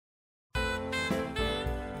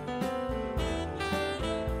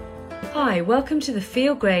Hi, welcome to the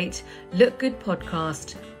Feel Great, Look Good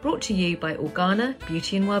podcast, brought to you by Organa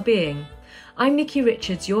Beauty and Wellbeing. I'm Nikki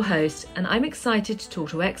Richards, your host, and I'm excited to talk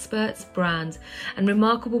to experts, brands, and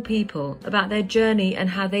remarkable people about their journey and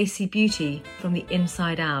how they see beauty from the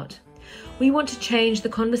inside out. We want to change the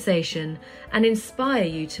conversation and inspire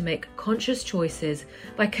you to make conscious choices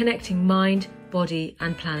by connecting mind, body,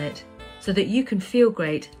 and planet so that you can feel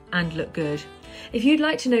great and look good. If you'd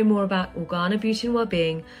like to know more about Organa Beauty and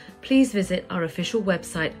Wellbeing, please visit our official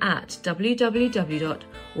website at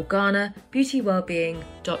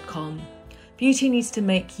www.organabeautywellbeing.com. Beauty needs to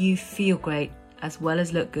make you feel great as well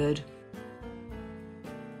as look good.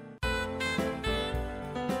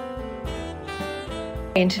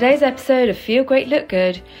 In today's episode of Feel Great, Look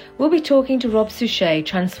Good, we'll be talking to Rob Souchet,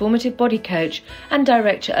 Transformative Body Coach and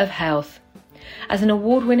Director of Health. As an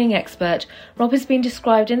award-winning expert, Rob has been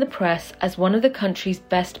described in the press as one of the country's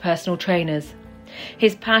best personal trainers.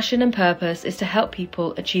 His passion and purpose is to help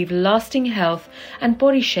people achieve lasting health and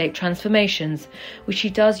body shape transformations, which he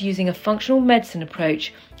does using a functional medicine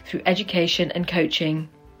approach through education and coaching.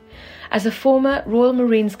 As a former Royal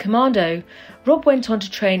Marines Commando, Rob went on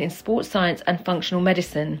to train in sports science and functional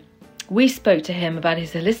medicine. We spoke to him about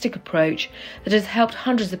his holistic approach that has helped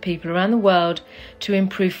hundreds of people around the world to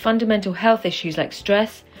improve fundamental health issues like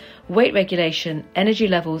stress, weight regulation, energy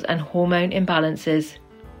levels, and hormone imbalances.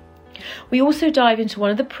 We also dive into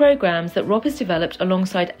one of the programs that Rob has developed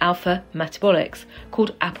alongside Alpha Metabolics,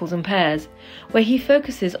 called Apples and Pears, where he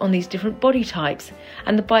focuses on these different body types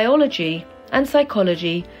and the biology and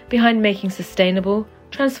psychology behind making sustainable,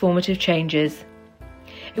 transformative changes.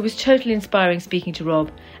 It was totally inspiring speaking to Rob,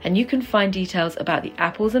 and you can find details about the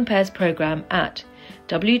Apples and Pears program at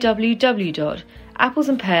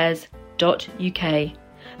www.applesandpears.uk.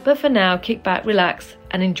 But for now, kick back, relax,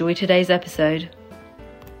 and enjoy today's episode.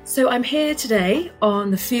 So I'm here today on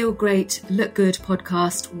the Feel Great, Look Good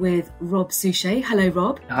podcast with Rob Souchet. Hello,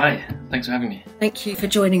 Rob. Hi, thanks for having me. Thank you for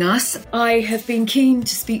joining us. I have been keen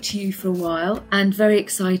to speak to you for a while and very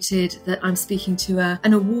excited that I'm speaking to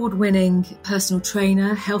an award-winning personal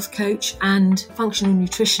trainer, health coach and functional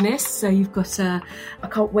nutritionist. So you've got I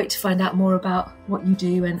can't wait to find out more about what you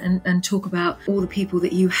do and talk about all the people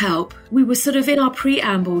that you help. We were sort of in our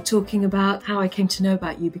preamble talking about how I came to know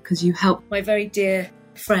about you because you helped my very dear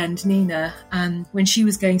friend Nina when she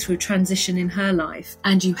was going through a transition in her life,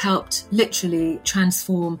 and you helped literally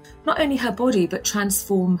transform not only her body but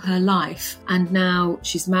transform her life. And now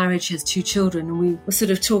she's married, she has 2 children, and we were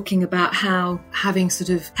sort of talking about how, having sort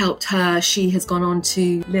of helped her, she has gone on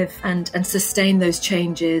to live and sustain those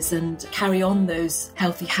changes and carry on those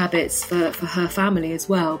healthy habits for her family as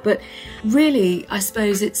well. But really, I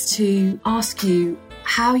suppose it's to ask you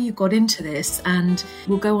how you got into this, and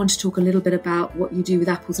we'll go on to talk a little bit about what you do with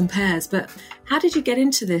Apples and Pears, but how did you get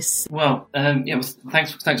into this? Well,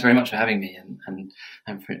 thanks very much for having me and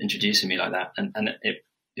for introducing me like that. And it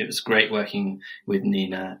was great working with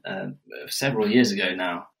Nina several years ago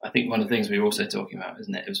now. I think one of the things we were also talking about,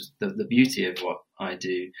 isn't it? It was the beauty of what I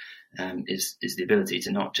do is the ability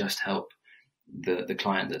to not just help the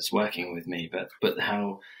client that's working with me, but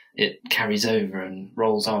how it carries over and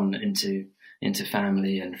rolls on into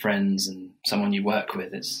family and friends and someone you work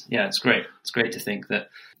with. It's great. It's great to think that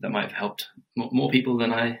might have helped more people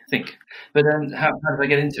than I think. But how did I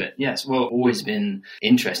get into it? Yes, well, always been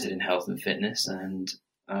interested in health and fitness and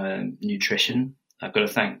nutrition. I've got to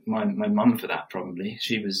thank my mum for that, probably.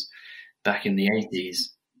 She was, back in the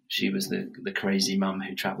 80s, she was the crazy mum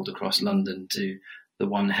who travelled across London to the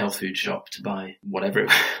one health food shop to buy whatever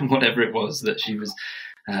it was that she was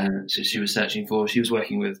searching for. She was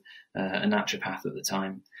working with a naturopath at the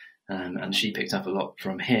time, and she picked up a lot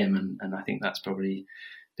from him, and I think that's probably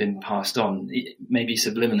been passed on, maybe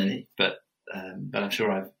subliminally, but I'm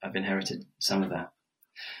sure I've inherited some of that.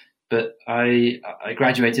 But I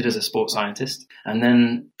graduated as a sports scientist, and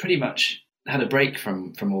then pretty much had a break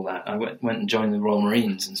from all that. I went and joined the Royal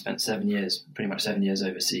Marines and spent 7 years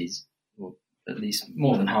overseas, or at least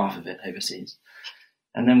more than half of it overseas.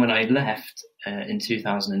 And then when I left in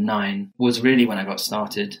 2009 was really when I got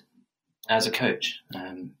started as a coach.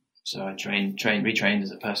 So I retrained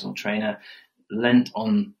as a personal trainer, lent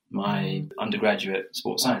on my undergraduate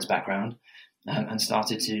sports science background, and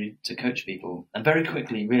started to coach people. And very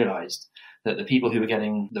quickly realised that the people who were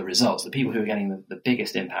getting the results, the people who were getting the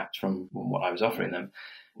biggest impact from what I was offering them,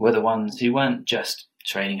 were the ones who weren't just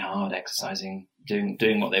training hard, exercising,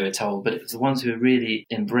 doing what they were told, but it was the ones who really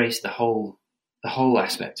embraced the whole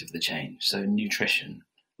aspect of the change. So nutrition,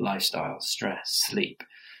 lifestyle, stress, sleep.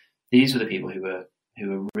 These were the people who were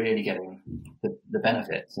really getting the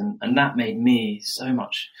benefits, and that made me so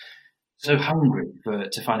much so hungry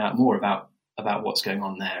to find out more about what's going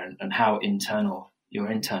on there, and how your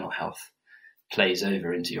internal health plays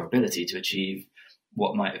over into your ability to achieve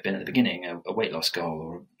what might have been at the beginning a weight loss goal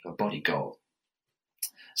or a body goal.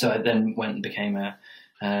 So I then went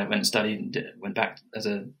and studied, went back as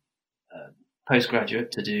a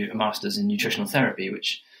postgraduate to do a master's in nutritional therapy,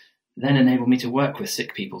 which then enabled me to work with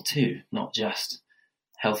sick people too, not just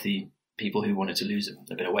healthy people who wanted to lose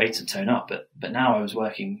a bit of weight and tone up, but now I was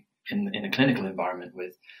working in a clinical environment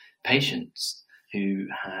with patients who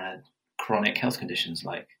had chronic health conditions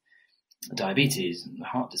like diabetes,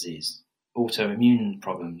 heart disease, autoimmune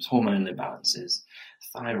problems, hormonal imbalances,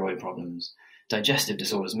 thyroid problems, digestive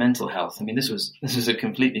disorders, mental health. I mean, this was a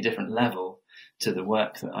completely different level to the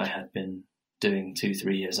work that I had been doing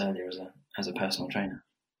 2-3 years earlier as a personal trainer.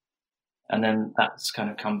 And then that's kind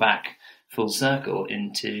of come back full circle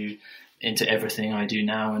into everything I do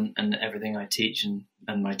now, and everything I teach,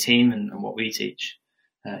 and my team and what we teach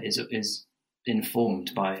is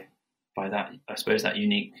informed by that, I suppose, that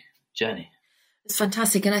unique journey. It's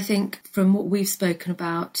fantastic. And I think from what we've spoken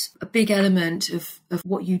about, a big element of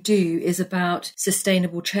what you do is about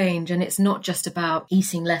sustainable change. And it's not just about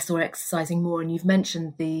eating less or exercising more. And you've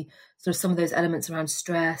mentioned the sort of some of those elements around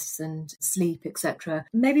stress and sleep, etc.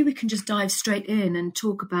 Maybe we can just dive straight in and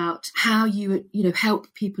talk about how you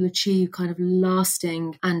help people achieve kind of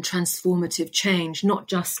lasting and transformative change, not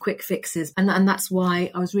just quick fixes. And that's why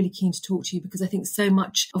I was really keen to talk to you, because I think so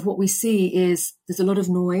much of what we see is there's a lot of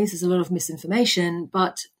noise, there's a lot of misinformation,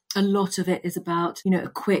 but a lot of it is about, a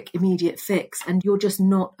quick, immediate fix, and you're just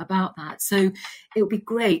not about that. So it would be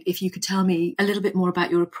great if you could tell me a little bit more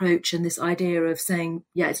about your approach and this idea of saying,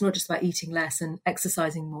 it's not just about eating less and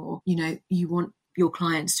exercising more. You want your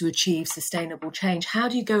clients to achieve sustainable change. How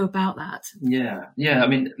do you go about that? Yeah. I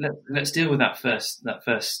mean, let's deal with that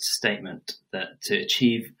first statement, that to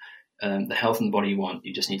achieve the health and the body you want,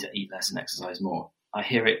 you just need to eat less and exercise more. I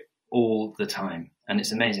hear it all the time, and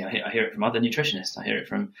it's amazing. I hear it from other nutritionists. I hear it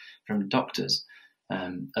from doctors,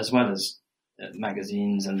 as well as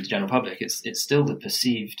magazines and the general public. It's still the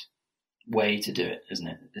perceived way to do it, isn't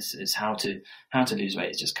it? It's how to lose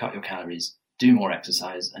weight. It's just cut your calories, do more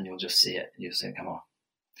exercise, and you'll just see it. You'll see it come off.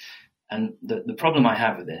 And the problem I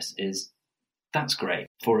have with this is that's great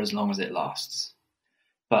for as long as it lasts,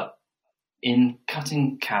 but in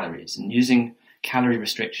cutting calories and using calorie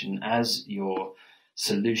restriction as your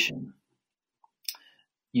solution,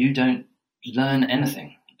 you don't learn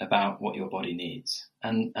anything about what your body needs.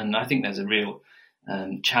 And I think there's a real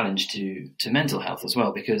challenge to mental health as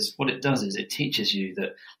well, because what it does is it teaches you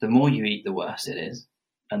that the more you eat, the worse it is,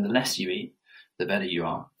 and the less you eat, the better you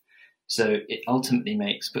are. So it ultimately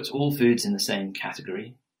puts all foods in the same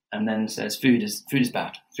category, and then says food is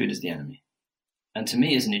bad, food is the enemy. And to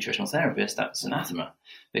me, as a nutritional therapist, that's anathema,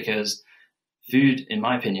 because food, in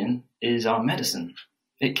my opinion, is our medicine.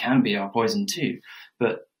 It can be our poison too,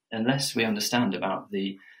 but unless we understand about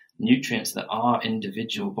the nutrients that our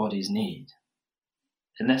individual bodies need,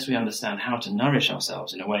 unless we understand how to nourish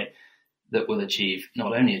ourselves in a way that will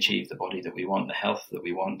not only achieve the body that we want, the health that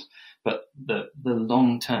we want, but the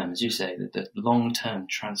long-term, as you say, the long-term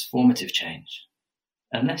transformative change,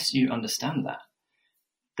 unless you understand that,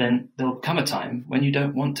 then there'll come a time when you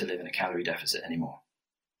don't want to live in a calorie deficit anymore.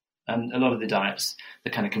 And a lot of the diets,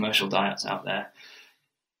 the kind of commercial diets out there,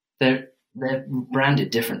 they're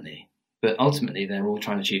branded differently, but ultimately they're all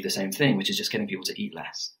trying to achieve the same thing, which is just getting people to eat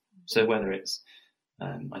less. So whether it's, I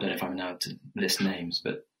don't know if I'm allowed to list names,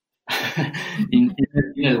 but you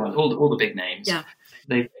know the ones, all the big names. Yeah.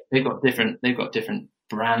 They've got different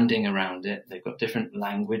branding around it. They've got different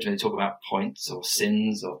language. They talk about points or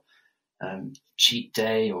sins or cheat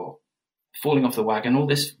day or falling off the wagon. All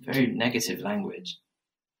this very negative language.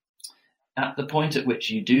 At the point at which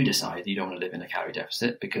you do decide you don't want to live in a calorie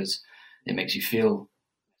deficit because it makes you feel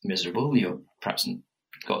miserable, you're perhaps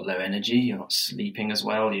got low energy, you're not sleeping as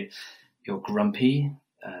well, you're grumpy.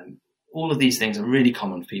 All of these things are really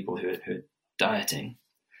common for people who are dieting.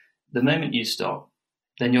 The moment you stop,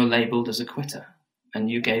 then you're labelled as a quitter, and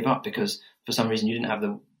you gave up because for some reason you didn't have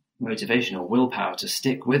the motivation or willpower to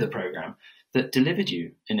stick with a program that delivered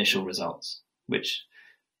you initial results, which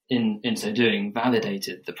in so doing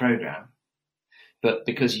validated the program. But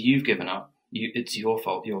because you've given up, it's your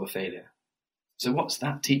fault, you're the failure. So what's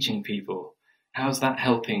that teaching people? How's that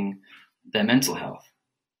helping their mental health?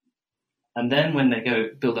 And then when they go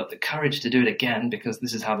build up the courage to do it again, because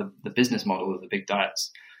this is how the business model of the big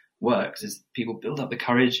diets works, is people build up the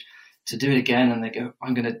courage to do it again, and they go,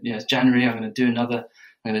 it's January, I'm going to do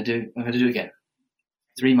it again.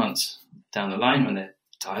 3 months down the line, when they're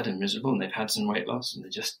tired and miserable and they've had some weight loss and they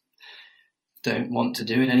just don't want to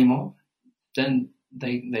do it anymore, then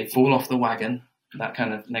they fall off the wagon, that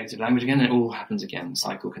kind of negative language again, and it all happens again. The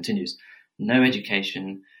cycle continues. No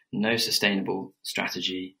education, no sustainable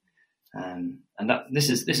strategy. And that this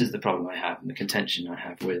is the problem I have, and the contention I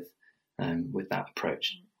have with that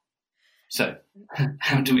approach. So,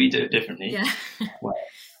 how do we do it differently? Yeah. Well,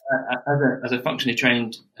 as a functionally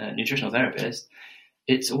trained nutritional therapist,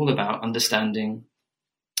 it's all about understanding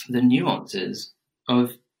the nuances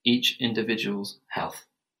of each individual's health.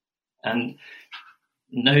 And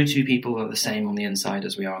no two people are the same on the inside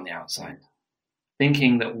as we are on the outside.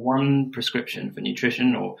 Thinking that one prescription for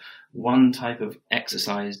nutrition or one type of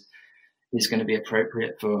exercise is going to be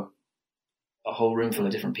appropriate for a whole room full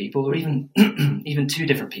of different people, or even even two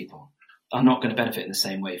different people, are not going to benefit in the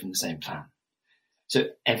same way from the same plan. So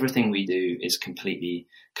everything we do is completely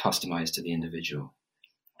customized to the individual.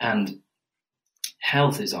 And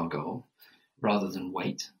health is our goal rather than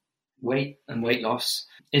weight. Weight and weight loss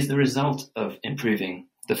is the result of improving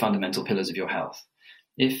the fundamental pillars of your health.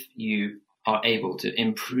 If you are able to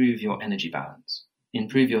improve your energy balance,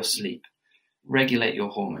 improve your sleep, regulate your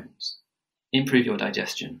hormones, improve your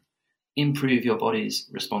digestion, improve your body's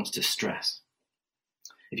response to stress.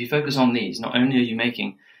 If you focus on these, not only are you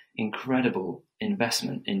making incredible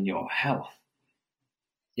investment in your health,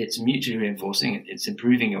 it's mutually reinforcing, it's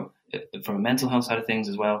improving your, from a mental health side of things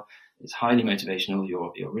as well, it's highly motivational,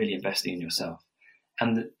 you're really investing in yourself.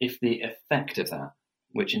 And if the effect of that,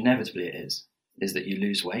 which inevitably it is that you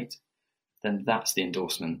lose weight, then that's the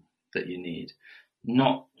endorsement that you need.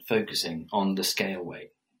 Not focusing on the scale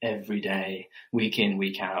weight every day, week in,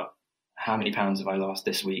 week out. How many pounds have I lost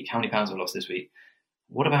this week? How many pounds have I lost this week?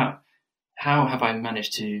 What about how have I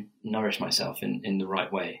managed to nourish myself in the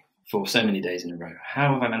right way for so many days in a row?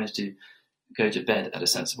 How have I managed to go to bed at a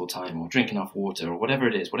sensible time, or drink enough water, or whatever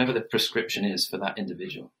it is, whatever the prescription is for that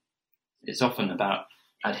individual? It's often about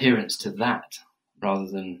adherence to that rather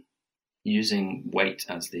than using weight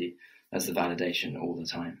as the validation all the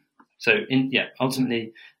time. So,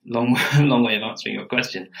 ultimately, long way of answering your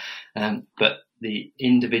question, but the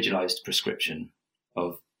individualized prescription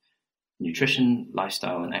of nutrition,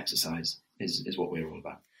 lifestyle, and exercise is what we're all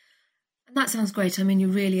about. And that sounds great. I mean, you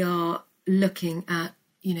really are looking at,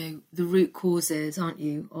 the root causes, aren't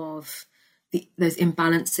you, of those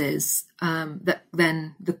imbalances that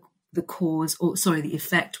then the cause, the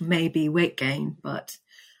effect may be weight gain, but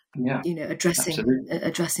addressing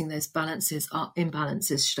those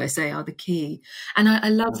imbalances, should I say, are the key. And I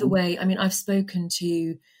love the way, I've spoken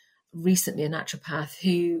to recently a naturopath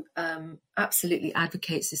who absolutely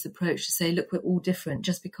advocates this approach to say, look, we're all different.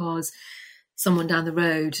 Just because someone down the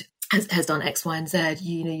road has done X, Y, and Z,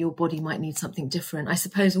 your body might need something different. I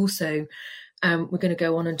suppose also we're going to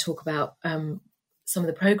go on and talk about some of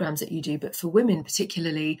the programs that you do, but for women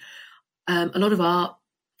particularly, a lot of our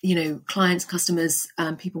clients, customers,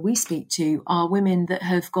 people we speak to are women that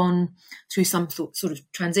have gone through some sort of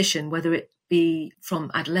transition, whether it be from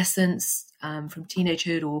adolescence, from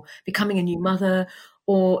teenagehood, or becoming a new mother,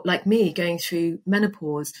 or like me, going through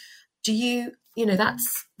menopause. Do you,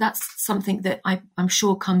 that's something that I'm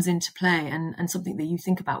sure comes into play and something that you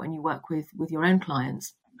think about when you work with your own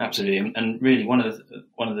clients? Absolutely. And really one of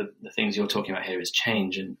the things you're talking about here is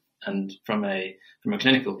change. And from a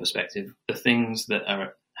clinical perspective, the things that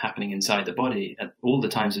are happening inside the body at all the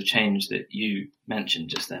times of change that you mentioned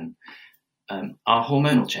just then are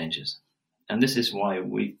hormonal changes. And this is why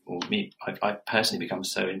I've personally become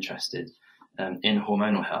so interested in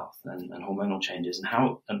hormonal health and hormonal changes, and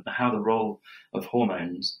how the role of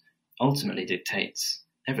hormones ultimately dictates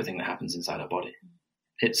everything that happens inside our body.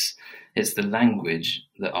 It's the language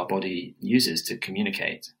that our body uses to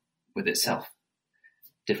communicate with itself.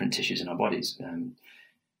 Different tissues in our bodies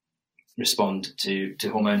respond to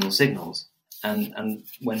hormonal signals, and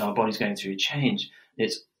when our body's going through change,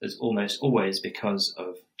 it's almost always because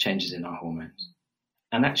of changes in our hormones.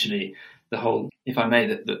 And actually, if I may,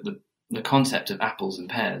 the concept of apples and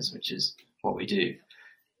pears, which is what we do,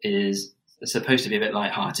 is supposed to be a bit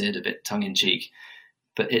lighthearted, a bit tongue-in-cheek,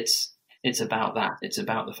 but it's about that. It's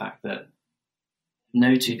about the fact that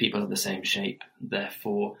no two people are the same shape.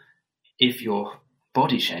 Therefore, if your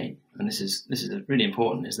body shape, and this is really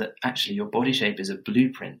important, is that actually your body shape is a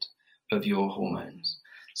blueprint of your hormones.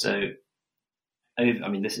 So,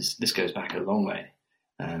 this goes back a long way,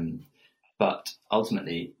 but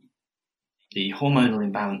ultimately, the hormonal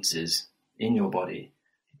imbalances in your body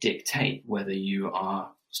dictate whether you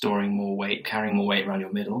are storing more weight, carrying more weight around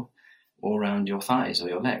your middle, or around your thighs or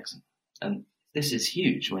your legs. And this is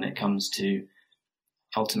huge when it comes to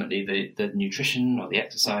ultimately the nutrition or the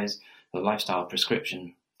exercise, the lifestyle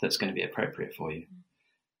prescription that's going to be appropriate for you.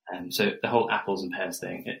 So the whole apples and pears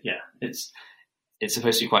thing, it's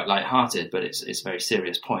supposed to be quite light-hearted, but it's a very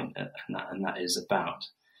serious point, and that is about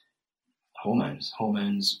hormones.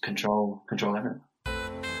 Hormones control everything.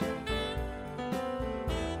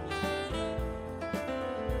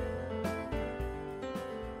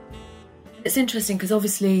 It's interesting because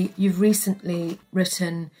obviously you've recently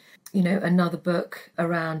written, another book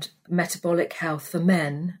around metabolic health for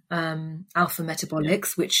men, Alpha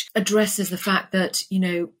Metabolics, which addresses the fact that,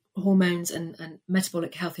 hormones and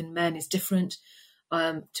metabolic health in men is different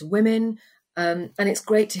to women. And it's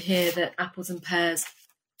great to hear that Apples and Pears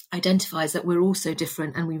identifies that we're also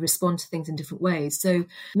different and we respond to things in different ways. So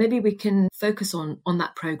maybe we can focus on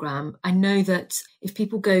that program. I know that if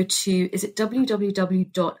people go to, is it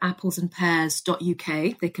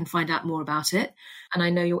www.applesandpears.uk, they can find out more about it. And I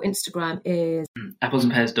know your Instagram is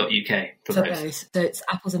applesandpears.uk for both. So it's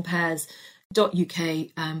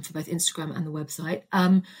applesandpears.uk for both Instagram and the website.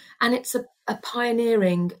 And it's a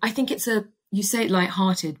pioneering, I think you say it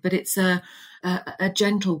lighthearted, but it's a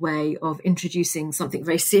gentle way of introducing something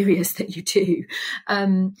very serious that you do.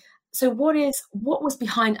 So what was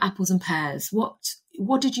behind Apples and Pears?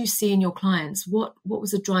 What did you see in your clients? What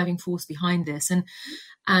was the driving force behind this?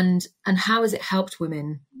 And how has it helped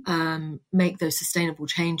women make those sustainable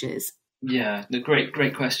changes? Yeah, the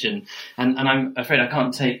great question. And I'm afraid I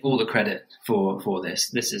can't take all the credit for this.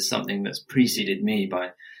 This is something that's preceded me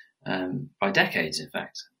by decades, in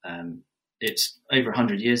fact. It's over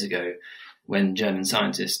 100 years ago when German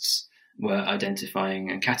scientists were identifying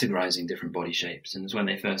and categorizing different body shapes. And it's when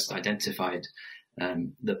they first identified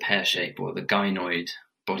the pear shape or the gynoid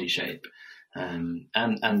body shape and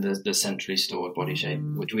the centrally stored body shape,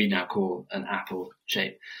 which we now call an apple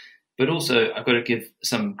shape. But also, I've got to give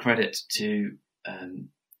some credit to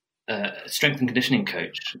a strength and conditioning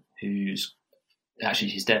coach he's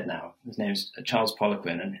dead now. His name's Charles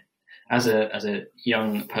Poliquin, and as a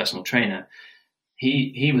young personal trainer,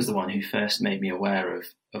 he was the one who first made me aware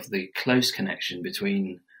of the close connection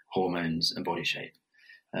between hormones and body shape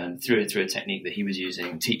through a technique that he was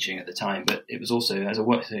teaching at the time. But it was also so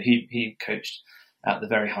he coached at the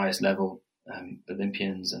very highest level,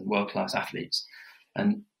 Olympians and world-class athletes.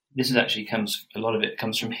 And this a lot of it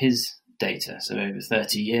comes from his data. So over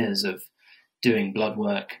 30 years of doing blood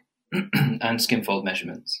work and skin fold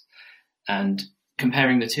measurements and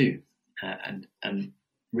comparing the two. And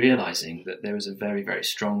realizing that there was a very, very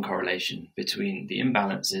strong correlation between the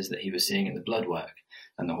imbalances that he was seeing in the blood work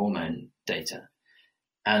and the hormone data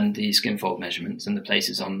and the skin fold measurements and the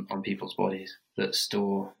places on people's bodies that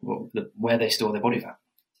where they store their body fat.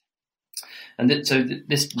 And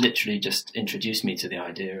this literally just introduced me to the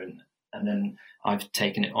idea, and then I've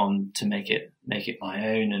taken it on to make it my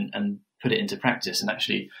own and put it into practice. And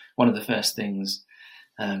actually, one of the first things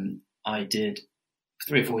I did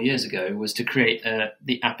 3 or 4 years ago was to create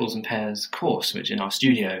the Apples and Pears course, which in our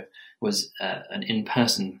studio was an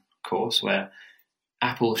in-person course where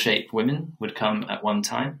apple-shaped women would come at one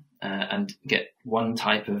time and get one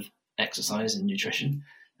type of exercise and nutrition,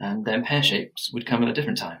 and then pear shapes would come at a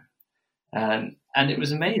different time. And it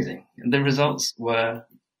was amazing. The results were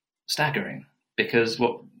staggering because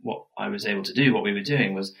what I was able to do, what we were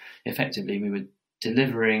doing was effectively we were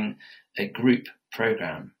delivering a group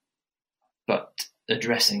program, but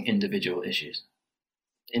addressing individual issues,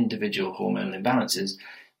 individual hormonal imbalances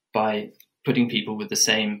by putting people with the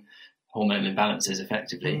same hormone imbalances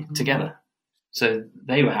effectively together. So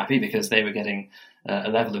they were happy because they were getting a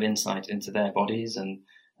level of insight into their bodies and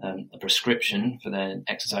a prescription for their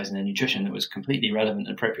exercise and their nutrition that was completely relevant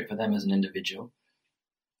and appropriate for them as an individual.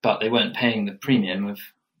 But they weren't paying the premium of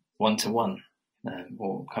one-to-one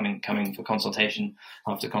or coming for consultation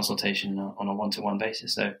after consultation on a one-to-one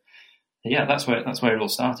basis. So yeah, that's where it all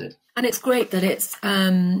started. And it's great that it's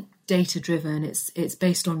data driven. It's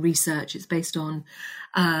based on research. It's based on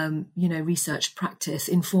research practice,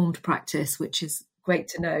 informed practice, which is great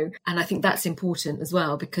to know. And I think that's important as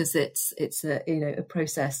well because it's a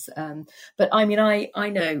process. But I mean,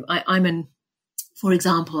 I'm for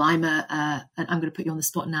example, I'm and I'm going to put you on the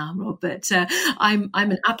spot now, Rob, but I'm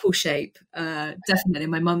an apple shape, definitely.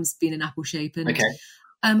 My mum's been an apple shape. And okay.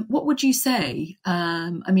 What would you say?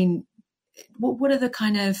 I mean, what are the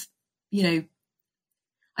kind of,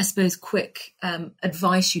 I suppose, quick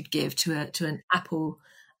advice you'd give to an apple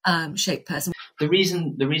shaped person? The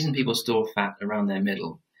reason people store fat around their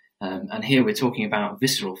middle, and here we're talking about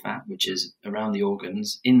visceral fat, which is around the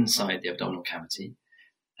organs inside the abdominal cavity,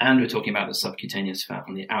 and we're talking about the subcutaneous fat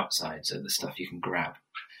on the outside, so the stuff you can grab.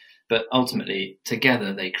 But ultimately,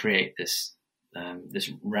 together they create this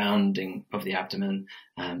rounding of the abdomen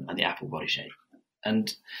and the apple body shape.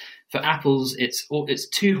 And for apples, it's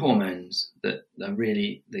two hormones that are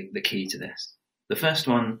really the key to this. The first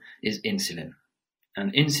one is insulin.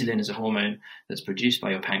 And insulin is a hormone that's produced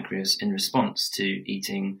by your pancreas in response to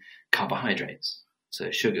eating carbohydrates,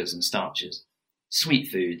 so sugars and starches, sweet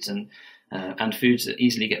foods, and foods that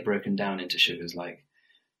easily get broken down into sugars like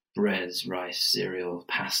breads, rice, cereal,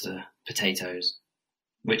 pasta, potatoes,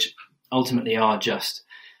 which ultimately are just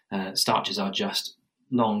starches are just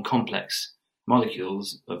long, complex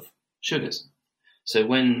molecules of sugars. So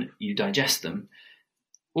when you digest them,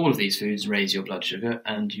 all of these foods raise your blood sugar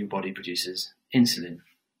and your body produces insulin.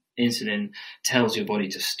 Insulin tells your body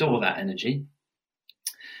to store that energy,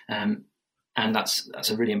 and that's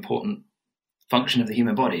a really important function of the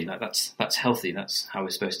human body. Like that's healthy. That's how we're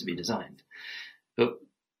supposed to be designed. But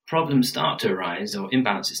problems start to arise, or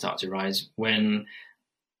imbalances start to arise, when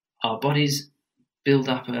our bodies build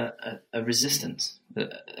up a resistance,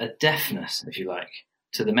 a deafness, if you like,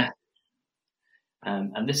 to the message.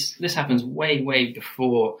 And this happens way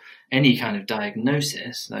before any kind of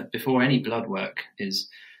diagnosis, like before any blood work is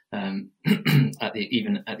even at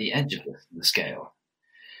the edge of the scale.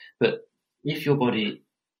 But if your body,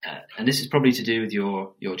 and this is probably to do with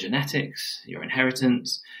your genetics, your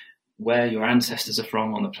inheritance, where your ancestors are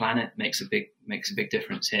from on the planet makes a big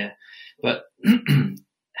difference here. But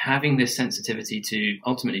having this sensitivity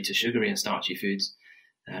ultimately to sugary and starchy foods,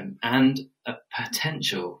 and a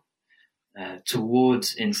potential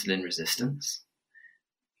towards insulin resistance,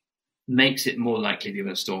 makes it more likely you're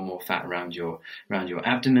going to store more fat around your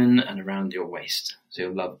abdomen and around your waist, so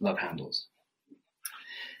your love handles.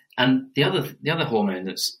 And the other hormone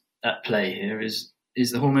that's at play here is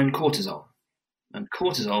the hormone cortisol. And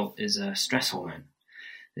cortisol is a stress hormone.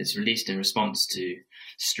 It's released in response to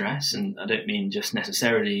stress, and I don't mean just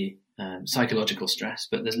necessarily psychological stress,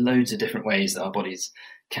 but there's loads of different ways that our bodies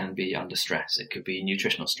can be under stress. It could be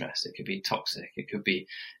nutritional stress, it could be toxic, it could be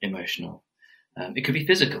emotional, it could be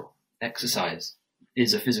physical. Exercise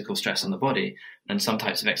is a physical stress on the body, and some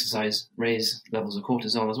types of exercise raise levels of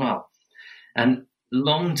cortisol as well. And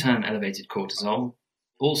long-term elevated cortisol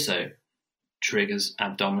also triggers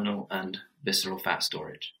abdominal and visceral fat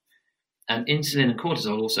storage. And insulin and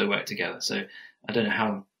cortisol also work together. So I don't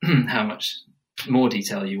know how much more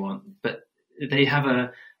detail you want, but they have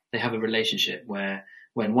a relationship where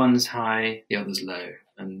when one's high, the other's low,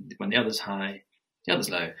 and when the other's high, the other's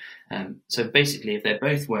low. So basically, if they're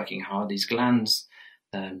both working hard, these glands,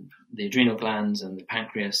 the adrenal glands and the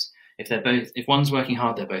pancreas, if one's working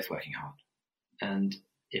hard, they're both working hard. And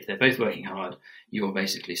if they're both working hard, you're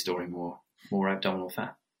basically storing more abdominal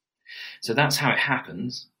fat. So that's how it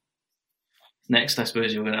happens. Next, I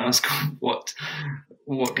suppose you're going to ask, what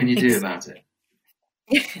can you do about it?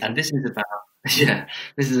 And this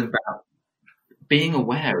is about being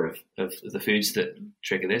aware of the foods that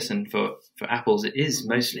trigger this. And for apples, it is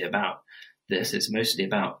mostly about this. It's mostly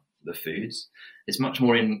about the foods. It's much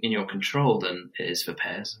more in your control than it is for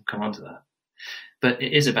pears. I'll come on to that. But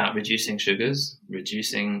it is about reducing sugars,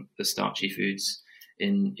 reducing the starchy foods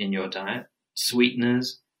in your diet,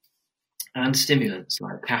 sweeteners, and stimulants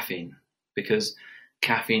like caffeine, because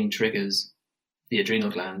caffeine triggers the adrenal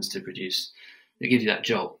glands to produce, it gives you that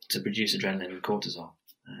jolt to produce adrenaline and cortisol.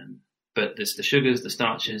 But there's the sugars, the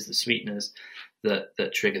starches, the sweeteners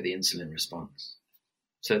that trigger the insulin response.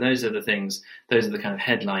 So those are the kind of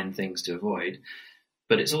headline things to avoid.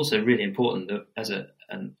 But it's also really important that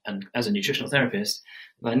as a nutritional therapist,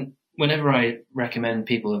 then whenever I recommend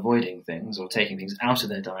people avoiding things or taking things out of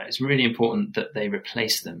their diet, it's really important that they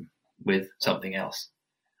replace them with something else.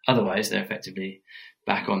 Otherwise, they're effectively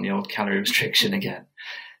back on the old calorie restriction again.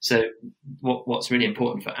 So what's really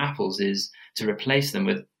important for apples is to replace them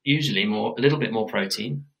with usually a little bit more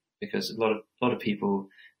protein, because a lot of people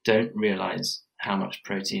don't realize how much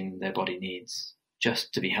protein their body needs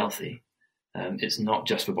just to be healthy. It's not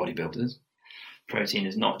just for bodybuilders. Protein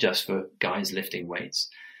is not just for guys lifting weights.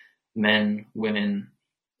 Men, women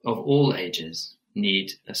of all ages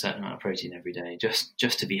need a certain amount of protein every day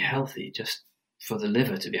just to be healthy, just for the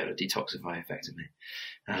liver to be able to detoxify effectively.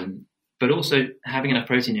 But also having enough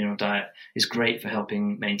protein in your diet is great for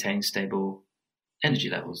helping maintain stable energy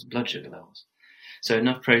levels, blood sugar levels. So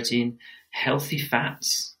enough protein, healthy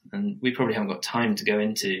fats, and we probably haven't got time to go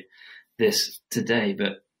into this today,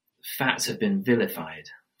 but fats have been vilified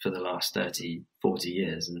for the last 30, 40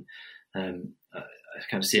 years. And I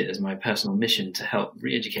kind of see it as my personal mission to help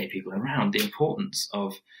re-educate people around the importance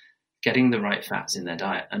of getting the right fats in their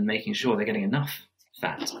diet and making sure they're getting enough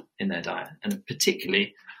fat in their diet, and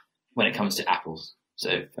particularly when it comes to apples.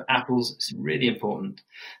 So for apples, it's really important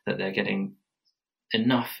that they're getting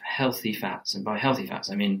enough healthy fats. And by healthy fats,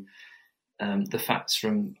 I mean the fats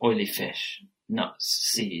from oily fish, nuts,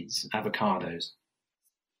 seeds, avocados.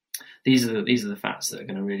 These are the fats that are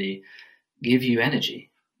going to really give you energy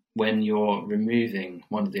when you're removing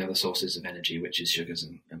one of the other sources of energy, which is sugars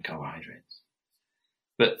and carbohydrates.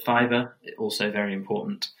 But fiber, also very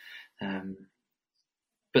important.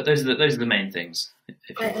 But those are the main things.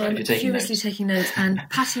 If you're taking furiously notes. taking notes and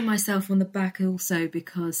patting myself on the back also,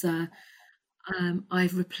 because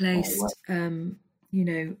I've replaced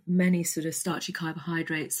many sort of starchy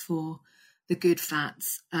carbohydrates for the good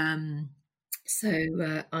fats.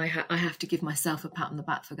 So I have to give myself a pat on the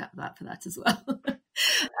back for that as well.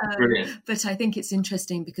 Brilliant. But I think it's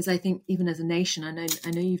interesting because I think even as a nation, I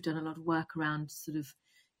know you've done a lot of work around sort of,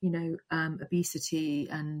 obesity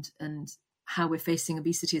and how we're facing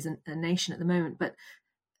obesity as a nation at the moment. But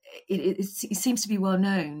it seems to be well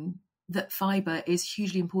known that fibre is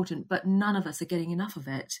hugely important, but none of us are getting enough of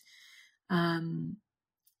it. And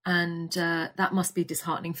that must be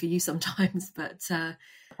disheartening for you sometimes. But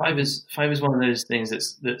fiber's one of those things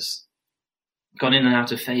that's gone in and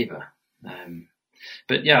out of favour.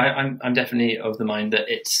 But yeah, I'm definitely of the mind that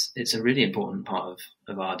it's a really important part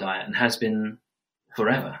of our diet and has been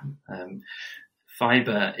forever.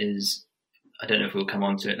 Fibre is, I don't know if we'll come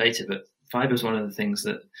on to it later, but fibre is one of the things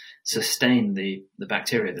that sustain the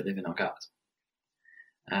bacteria that live in our gut.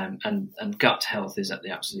 And gut health is at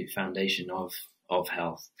the absolute foundation of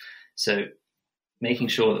health. So making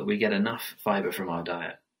sure that we get enough fibre from our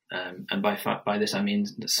diet, and by this I mean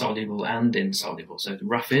the soluble and insoluble, so the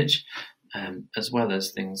roughage, as well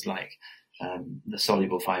as things like the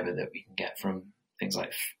soluble fibre that we can get from things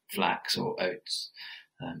like flax or oats,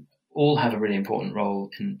 all have a really important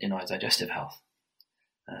role in our digestive health.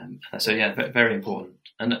 So yeah, very important.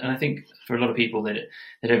 And I think for a lot of people, they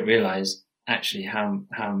don't realise actually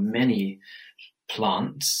how many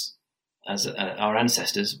plants as our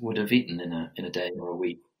ancestors would have eaten in a day or a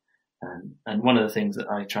week. And one of the things that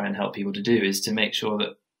I try and help people to do is to make sure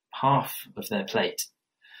that half of their plate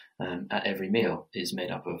at every meal is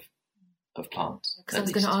made up of plants. Because I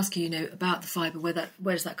was going to ask you, about the fibre, where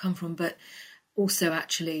does that come from? But also,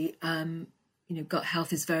 actually, gut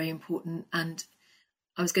health is very important. And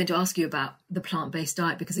I was going to ask you about the plant-based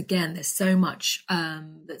diet because, again, there's so much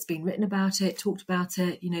that's been written about it, talked about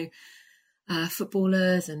it.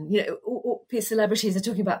 Footballers and all celebrities are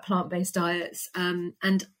talking about plant-based diets.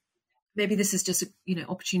 And maybe this is just a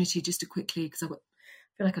opportunity just to quickly, because I feel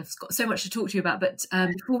like I've got so much to talk to you about. But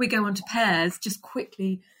before we go on to pears, just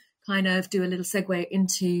quickly kind of do a little segue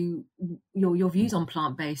into your views on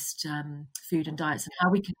plant-based food and diets and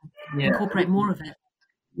how we can incorporate more of it.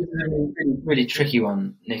 It's a really, really tricky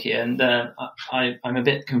one, Nikki, and I'm a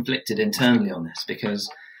bit conflicted internally on this because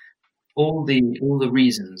all the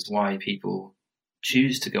reasons why people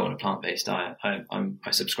choose to go on a plant-based diet,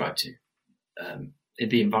 I subscribe to.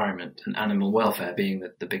 The environment and animal welfare being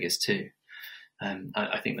the biggest two.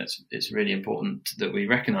 I think it's really important that we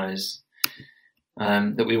recognise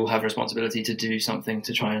that we all have a responsibility to do something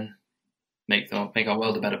to try and make our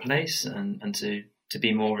world a better place and to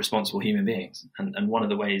be more responsible human beings. And one of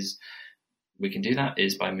the ways we can do that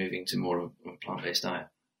is by moving to more of a plant-based diet.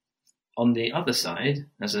 On the other side,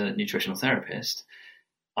 as a nutritional therapist,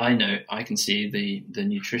 I know I can see the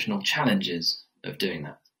nutritional challenges of doing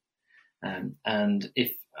that. And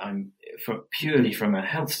if I'm purely from a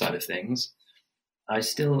health side of things, I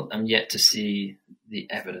still am yet to see the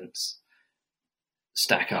evidence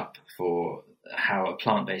stack up for how a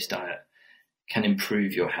plant-based diet can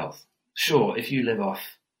improve your health. Sure, if you live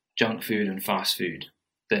off junk food and fast food,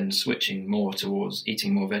 then switching more towards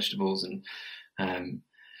eating more vegetables and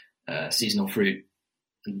seasonal fruit,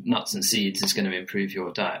 and nuts and seeds is going to improve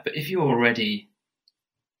your diet. But if you're already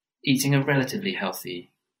eating a relatively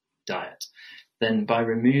healthy diet, then by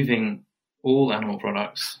removing all animal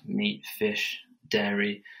products, meat, fish,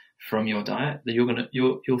 dairy, from your diet, that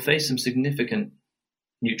you'll face some significant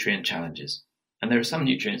nutrient challenges. And there are some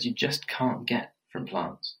nutrients you just can't get from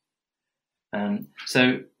plants.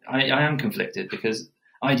 So I am conflicted because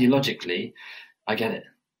ideologically I get it,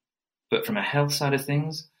 but from a health side of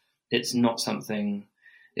things, it's not something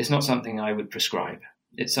I would prescribe.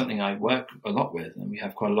 It's something I work a lot with, and we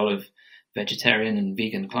have quite a lot of vegetarian and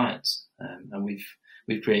vegan clients, and we've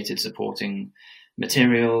created supporting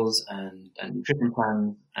materials and nutrition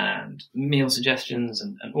plans and meal suggestions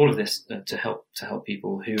and all of this to help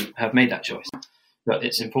people who have made that choice. But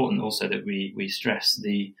it's important also that we stress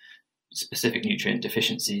the specific nutrient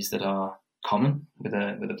deficiencies that are common with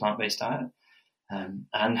a plant-based diet,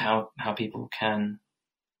 and how people can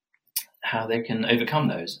overcome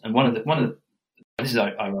those. And one of the this is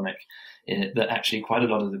ironic, that actually quite a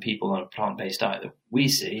lot of the people on a plant-based diet that we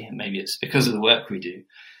see, and maybe it's because of the work we do,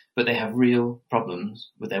 but they have real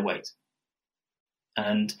problems with their weight.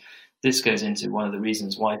 And this goes into one of the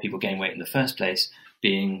reasons why people gain weight in the first place,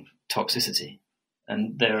 being toxicity.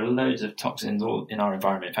 And there are loads of toxins all in our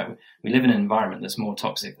environment. In fact, we live in an environment that's more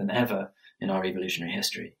toxic than ever in our evolutionary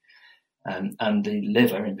history. And the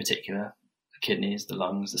liver in particular, the kidneys, the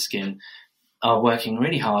lungs, the skin, are working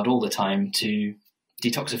really hard all the time to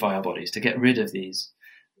detoxify our bodies, to get rid of these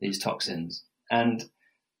toxins. And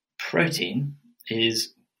protein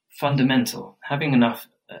is fundamental. Having enough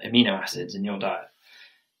amino acids in your diet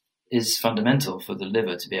is fundamental for the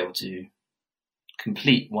liver to be able to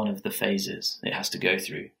complete one of the phases it has to go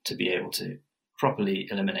through to be able to properly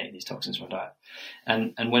eliminate these toxins from diet.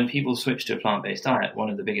 And when people switch to a plant-based diet, one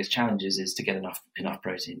of the biggest challenges is to get enough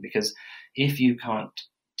protein, because if you can't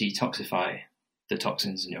detoxify the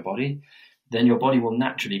toxins in your body, then your body will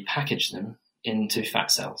naturally package them into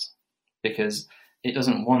fat cells, because it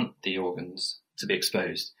doesn't want the organs to be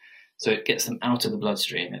exposed. So it gets them out of the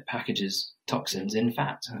bloodstream. It packages toxins in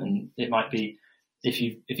fat. And it might be, if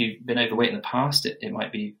you've been overweight in the past, it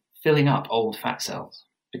might be filling up old fat cells,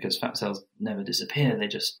 because fat cells never disappear. They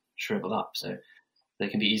just shrivel up. So they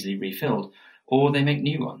can be easily refilled, or they make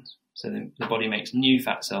new ones. So the body makes new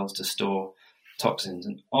fat cells to store toxins.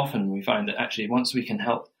 And often we find that actually once we can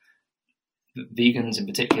help vegans in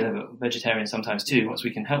particular, but vegetarians sometimes too, once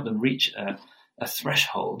we can help them reach a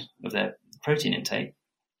threshold of their protein intake,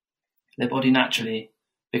 their body naturally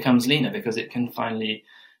becomes leaner, because it can finally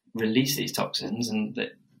release these toxins, and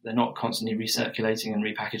they're not constantly recirculating and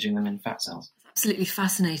repackaging them in fat cells. Absolutely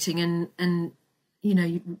fascinating. And you know,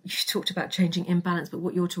 you talked about changing imbalance, but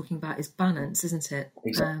what you're talking about is balance, isn't it?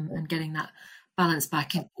 Exactly. And getting that balance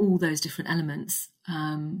back in all those different elements.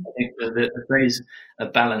 I think the phrase "a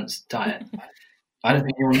balanced diet," I don't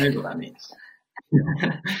think anyone knows what that means.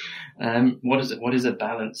 What is a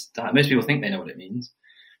balanced diet? Most people think they know what it means,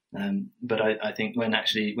 but I think when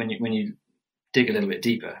you dig a little bit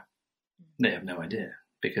deeper, they have no idea.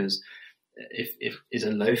 Because if is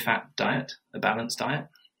a low-fat diet a balanced diet?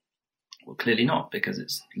 Well, clearly not, because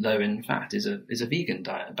it's low in fat. Is a vegan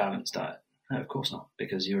diet a balanced diet? No, of course not,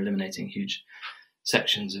 because you're eliminating huge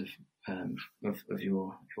sections of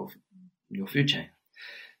your food chain.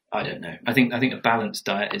 I don't know. I think a balanced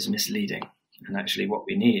diet is misleading, and actually what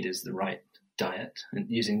we need is the right diet. And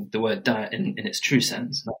using the word diet in its true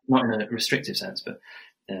sense, not in a restrictive sense, but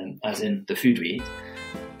as in the food we eat,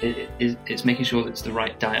 it's making sure that it's the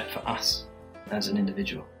right diet for us as an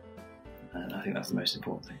individual. And I think that's the most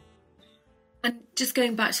important thing. And just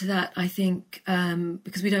going back to that, I think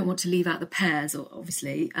because we don't want to leave out the pears,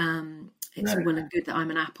 obviously, it's all well and good that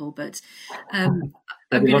I'm an apple, but there's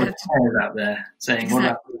a lot of pears out there saying,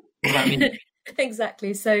 exactly. what about me?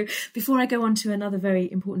 Exactly. So before I go on to another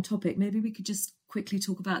very important topic, maybe we could just quickly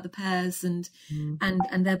talk about the pears and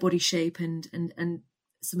their body shape and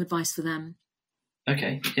some advice for them.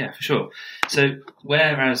 Okay, yeah, for sure. So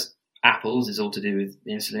whereas apples is all to do with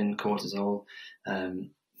insulin, cortisol,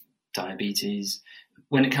 diabetes,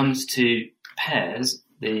 when it comes to pears,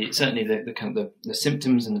 certainly the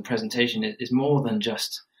symptoms and the presentation is more than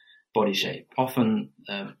just body shape. Often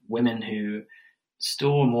women who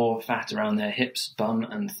store more fat around their hips, bum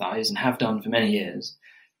and thighs, and have done for many years,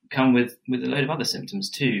 come with a load of other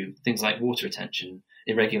symptoms too, things like water retention,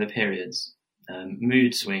 irregular periods,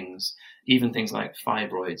 mood swings, even things like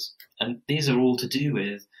fibroids. And these are all to do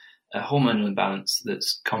with a hormonal imbalance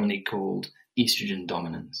that's commonly called estrogen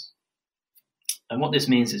dominance. And what this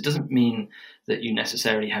means is, it doesn't mean that you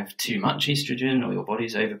necessarily have too much estrogen or your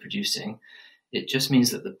body's overproducing. It just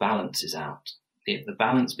means that the balance is out. The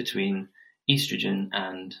balance between estrogen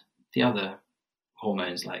and the other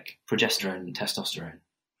hormones like progesterone and testosterone.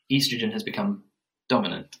 Estrogen has become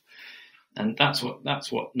dominant. And that's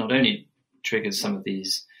what not only triggers some of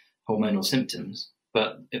these hormonal symptoms,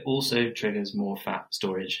 but it also triggers more fat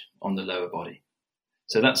storage on the lower body.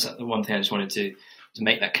 So that's the one thing I just wanted to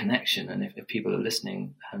make that connection. And if people are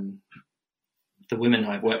listening, the women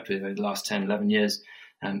I've worked with over the last 10, 11 years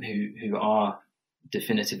who are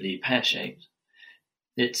definitively pear-shaped,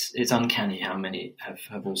 it's uncanny how many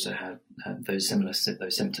have also had those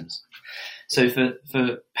symptoms. So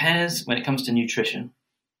for pears, when it comes to nutrition,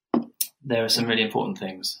 there are some really important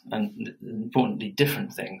things, and importantly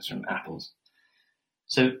different things from apples.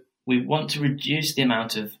 So we want to reduce the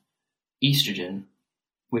amount of estrogen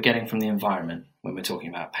we're getting from the environment when we're talking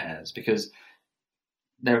about pears, because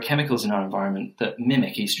there are chemicals in our environment that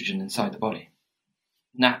mimic estrogen inside the body.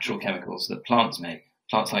 Natural chemicals that plants make,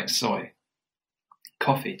 plants like soy,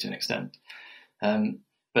 coffee to an extent.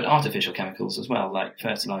 but artificial chemicals as well, like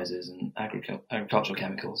fertilizers and agricultural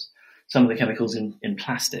chemicals. Some of the chemicals in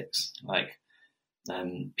plastics, like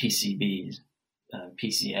PCBs,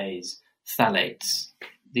 PCAs, phthalates,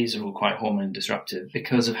 these are all quite hormone disruptive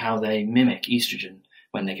because of how they mimic estrogen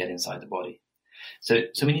when they get inside the body. So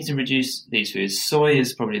we need to reduce these foods. Soy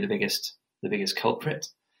is probably the biggest culprit.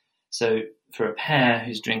 So for a pair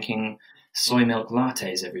who's drinking soy milk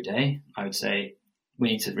lattes every day, I would say we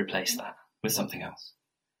need to replace that with something else.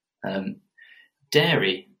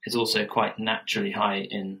 Dairy is also quite naturally high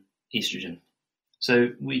in estrogen. So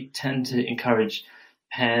we tend to encourage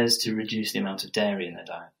pairs to reduce the amount of dairy in their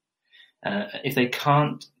diet. If they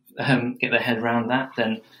can't get their head around that,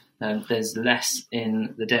 then there's less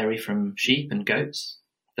in the dairy from sheep and goats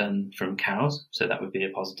than from cows. So that would be a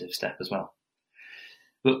positive step as well.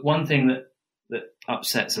 But one thing that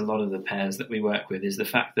upsets a lot of the pairs that we work with is the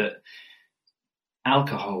fact that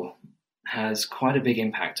alcohol has quite a big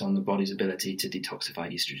impact on the body's ability to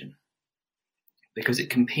detoxify estrogen, because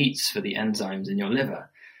it competes for the enzymes in your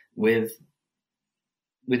liver with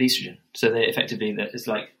estrogen. So they effectively, it's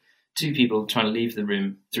like two people trying to leave the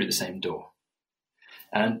room through the same door.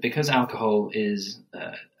 And because alcohol is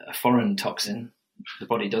a foreign toxin, the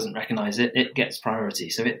body doesn't recognize it, it gets priority.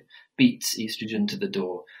 So it beats estrogen to the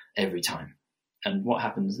door every time. And what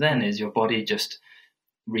happens then is your body just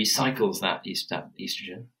recycles that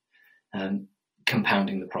estrogen,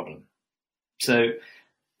 compounding the problem. So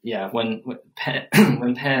yeah, when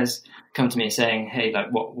pairs come to me saying, hey, like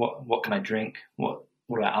what can I drink? What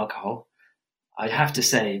about alcohol? I have to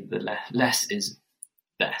say that less is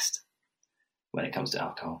best when it comes to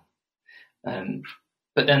alcohol.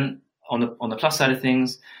 But then on the plus side of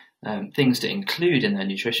things, things to include in their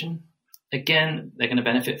nutrition, again, they're going to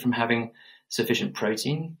benefit from having sufficient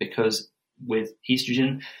protein, because with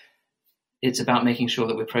estrogen, it's about making sure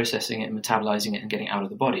that we're processing it and metabolizing it and getting out of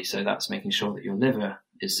the body. So that's making sure that your liver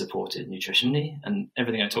is supported nutritionally, and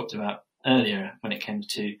everything I talked about earlier when it came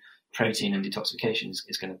to protein and detoxification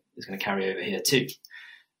is going to carry over here too.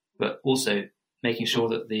 But also making sure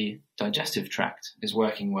that the digestive tract is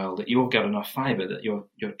working well, that you've got enough fiber, that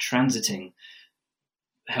you're transiting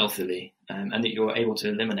healthily, and that you're able to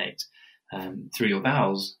eliminate through your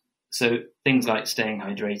bowels. So things like staying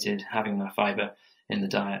hydrated, having enough fiber in the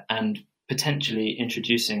diet, and potentially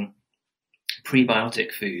introducing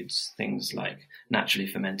prebiotic foods, things like naturally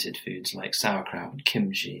fermented foods like sauerkraut and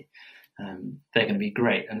kimchi. They're going to be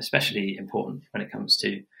great, and especially important when it comes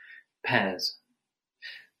to pairs.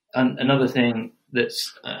 And another thing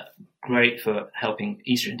that's great for helping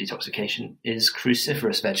estrogen detoxification is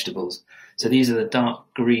cruciferous vegetables. So these are the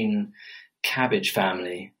dark green cabbage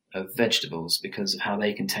family of vegetables, because of how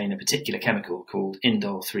they contain a particular chemical called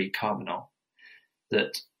indole 3-carbinol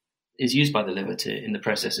that is used by the liver in the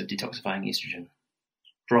process of detoxifying estrogen.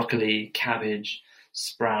 Broccoli, cabbage,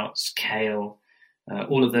 sprouts, kale,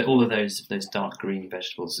 all of those dark green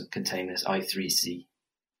vegetables contain this I3C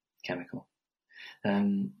chemical.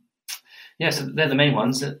 So they're the main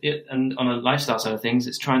ones. And on a lifestyle side of things,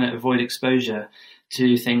 it's trying to avoid exposure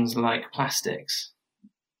to things like plastics.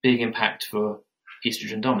 Big impact for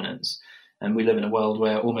estrogen dominance. And we live in a world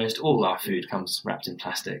where almost all our food comes wrapped in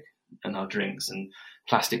plastic, and our drinks and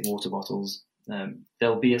plastic water bottles.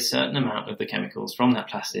 There'll be a certain amount of the chemicals from that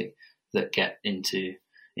plastic that get into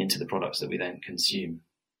the products that we then consume.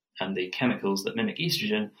 And the chemicals that mimic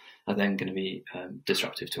estrogen are then going to be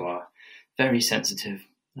disruptive to our very sensitive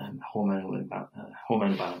hormonal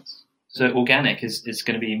balance. So organic is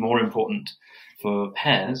going to be more important for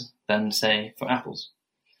pears than, say, for apples,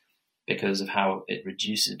 because of how it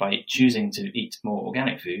reduces by choosing to eat more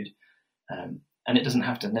organic food. And it doesn't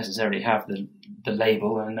have to necessarily have the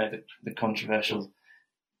label. I know the controversial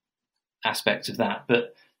aspects of that,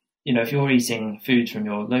 but if you're eating food from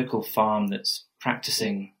your local farm that's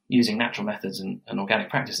practicing using natural methods and organic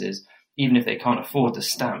practices, even if they can't afford the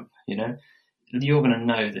stamp, you're going to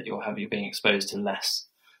know that you're being exposed to less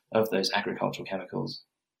of those agricultural chemicals,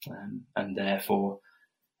 and therefore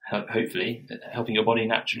hopefully helping your body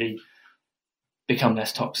naturally become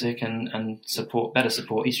less toxic and better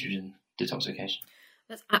support estrogen detoxification.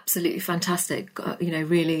 That's absolutely fantastic.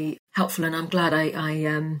 Really helpful, and I'm glad I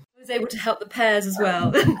was able to help the pairs as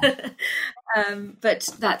well. But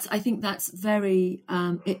I think that's very.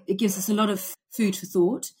 It gives us a lot of food for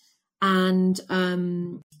thought, and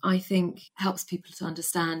I think helps people to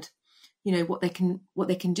understand, what they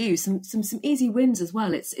can do. Some easy wins as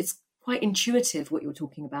well. It's quite intuitive what you're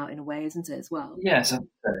talking about in a way, isn't it, as well? Yes, I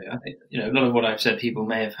think a lot of what I've said people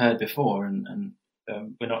may have heard before, and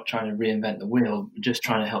we're not trying to reinvent the wheel. We're just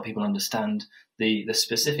trying to help people understand the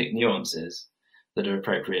specific nuances that are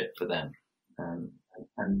appropriate for them, and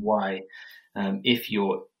and why if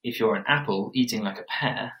you're an apple eating like a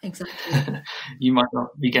pear, exactly, you might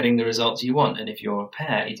not be getting the results you want. And if you're a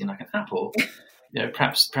pear eating like an apple,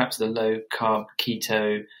 perhaps the low carb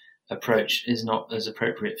keto approach is not as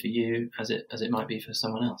appropriate for you as it might be for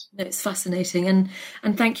someone else. No, it's fascinating,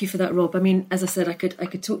 and thank you for that, Rob. I mean, as I said, I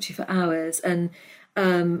could talk to you for hours, and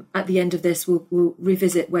at the end of this, we'll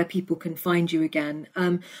revisit where people can find you again.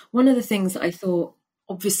 One of the things that I thought,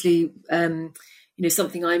 obviously,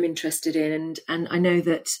 something I'm interested in, and I know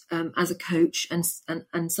that as a coach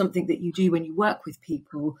and something that you do when you work with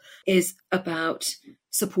people is about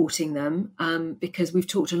supporting them, because we've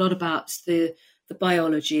talked a lot about the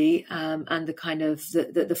biology and the kind of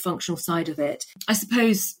the functional side of it. I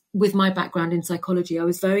suppose with my background in psychology, I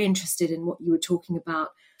was very interested in what you were talking about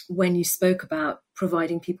when you spoke about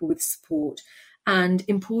providing people with support. And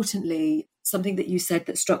importantly, something that you said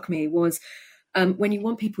that struck me was when you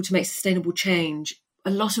want people to make sustainable change,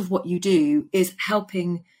 a lot of what you do is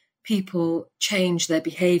helping people change their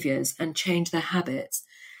behaviours and change their habits.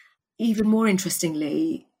 Even more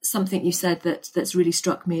interestingly, something you said that's really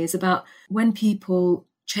struck me is about when people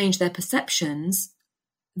change their perceptions,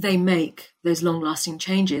 they make those long-lasting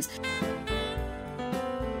changes.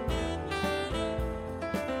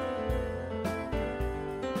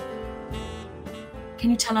 Can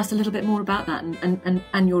you tell us a little bit more about that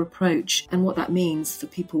and your approach and what that means for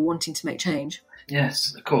people wanting to make change?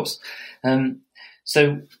 Yes, of course.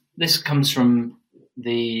 So this comes from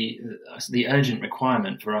the urgent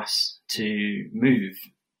requirement for us to move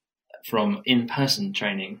from in-person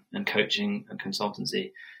training and coaching and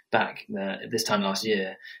consultancy back this time last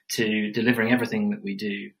year to delivering everything that we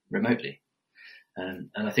do remotely. And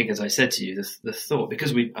I think, as I said to you, the thought,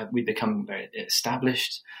 because we become very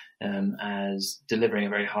established as delivering a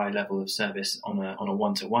very high level of service on a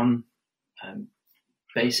one-to-one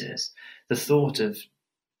basis, the thought of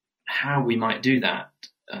how we might do that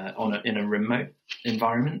in a remote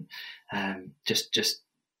environment just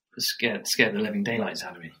scared the living daylights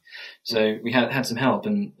out of me. So we had some help,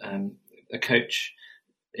 and a coach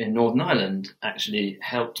in Northern Ireland actually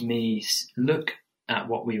helped me look at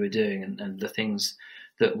what we were doing and the things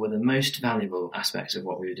that were the most valuable aspects of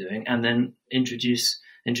what we were doing, and then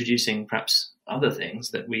introducing perhaps other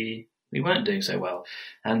things that we weren't doing so well.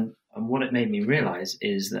 And what it made me realize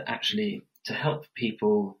is that actually to help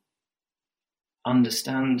people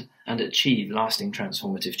understand and achieve lasting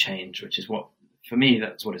transformative change, which is what, for me,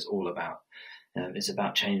 that's what it's all about. It's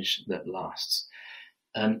about change that lasts.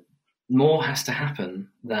 More has to happen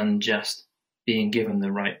than just being given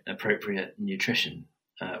the right appropriate nutrition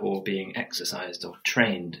or being exercised or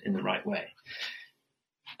trained in the right way.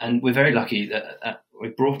 And we're very lucky that we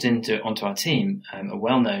brought onto our team a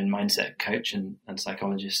well-known mindset coach and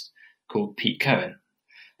psychologist called Pete Cohen.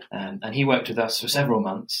 And he worked with us for several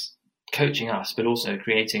months, coaching us, but also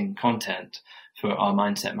creating content for our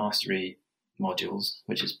Mindset Mastery modules,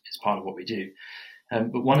 which is part of what we do.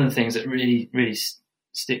 But one of the things that really, really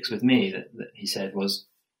sticks with me that he said was,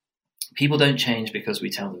 people don't change because we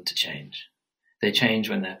tell them to change. They change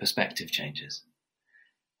when their perspective changes.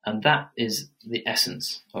 And that is the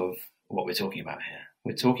essence of what we're talking about here.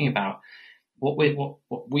 We're talking about what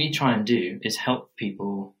we try and do is help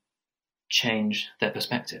people change their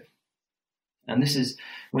perspective. And this is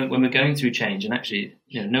when we're going through change, and actually,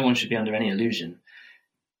 no one should be under any illusion.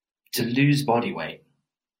 To lose body weight,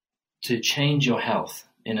 to change your health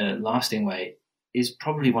in a lasting way is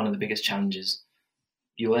probably one of the biggest challenges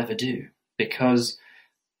you'll ever do, because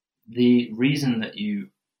the reason that you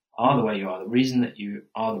are the way you are, the reason that you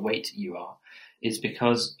are the weight you are, is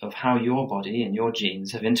because of how your body and your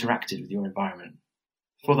genes have interacted with your environment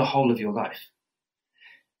for the whole of your life.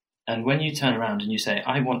 And when you turn around and you say,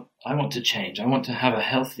 I want to change, I want to have a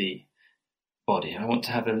healthy body, I want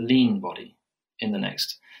to have a lean body in the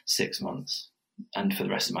next 6 months and for the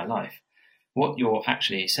rest of my life, what you're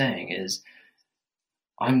actually saying is,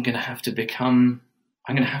 I'm going to have to become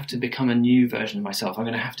a new version of myself. I'm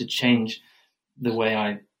going to have to change the way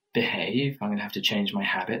I behave. I'm going to have to change my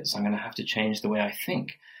habits. I'm going to have to change the way I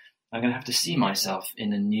think. I'm going to have to see myself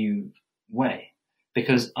in a new way,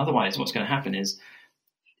 because otherwise what's going to happen is,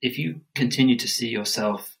 if you continue to see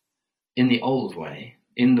yourself in the old way,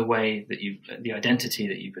 in the way that the identity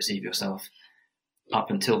that you perceive yourself up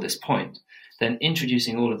until this point, then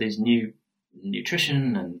introducing all of these new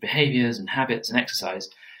nutrition and behaviors and habits and exercise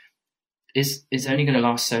is only going to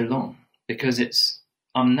last so long, because it's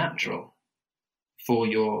unnatural for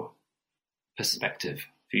your perspective,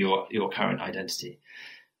 for your current identity.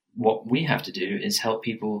 What we have to do is help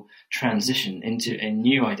people transition into a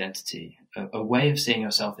new identity, a way of seeing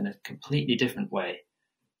yourself in a completely different way,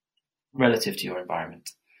 relative to your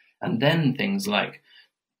environment. And then things like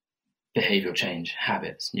behavioral change,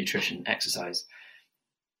 habits, nutrition, exercise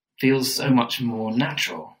feels so much more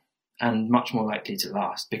natural and much more likely to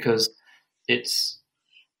last, because it's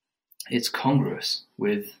congruous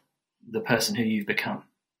with the person who you've become,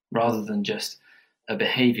 rather than just a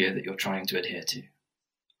behavior that you're trying to adhere to.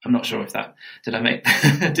 I'm not sure if did I make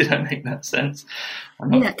that sense?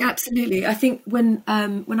 Yeah, absolutely. I think when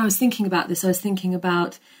I was thinking about this, I was thinking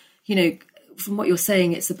about, from what you're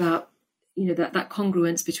saying, it's about, that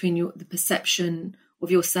congruence between the perception of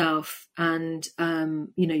yourself and,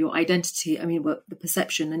 your identity. I mean, the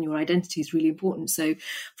perception and your identity is really important. So,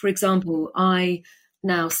 for example, I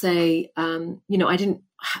now say, I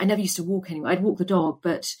never used to walk anywhere. I'd walk the dog,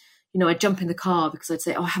 but, I'd jump in the car because I'd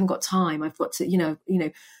say, oh, I haven't got time. I've got to,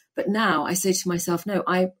 but now I say to myself, no,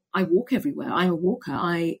 I walk everywhere. I'm a walker.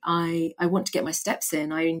 I want to get my steps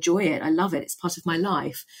in. I enjoy it. I love it. It's part of my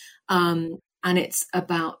life. And it's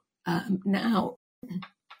about now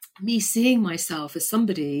me seeing myself as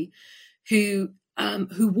somebody who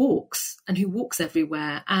walks and who walks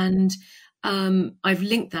everywhere. And I've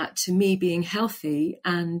linked that to me being healthy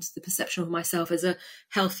and the perception of myself as a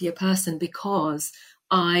healthier person, because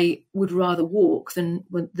I would rather walk than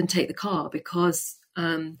take the car, because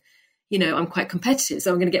I'm quite competitive.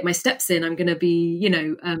 So I'm going to get my steps in. I'm going to be,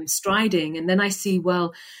 striding. And then I see,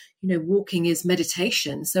 walking is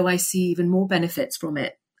meditation. So I see even more benefits from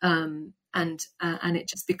it. And it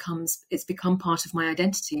just it's become part of my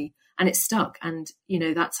identity, and it's stuck. And,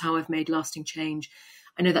 that's how I've made lasting change.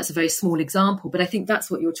 I know that's a very small example, but I think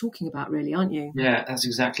that's what you're talking about, really, aren't you? Yeah, that's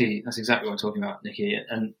exactly what I'm talking about, Nikki.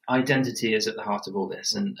 And identity is at the heart of all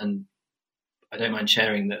this. And I don't mind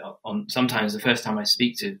sharing that sometimes the first time I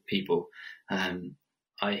speak to people,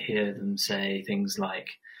 I hear them say things like,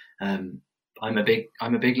 I'm a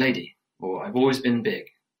big lady, or I've always been big.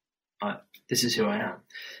 This is who I am.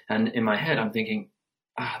 And in my head, I'm thinking,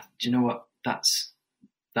 do you know what? That's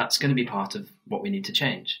going to be part of what we need to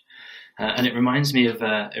change. And it reminds me of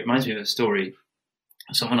a story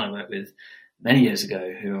of someone I worked with many years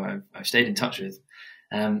ago who I've stayed in touch with.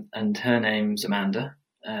 And her name's Amanda,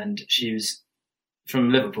 and she was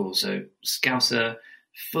from Liverpool, so Scouser,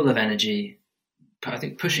 full of energy, I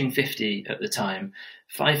think pushing 50 at the time,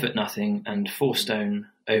 5'0", and 4 stone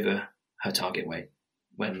over her target weight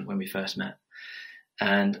when we first met.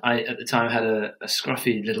 And I, at the time, had a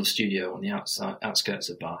scruffy little studio on the outskirts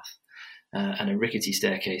of Bath, and a rickety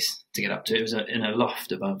staircase to get up to. It was in a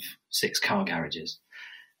loft above 6 car garages.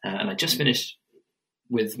 And I just finished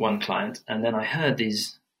with one client, and then I heard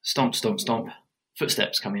these stomp, stomp, stomp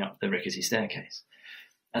footsteps coming up the rickety staircase.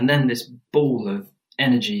 And then this ball of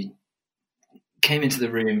energy came into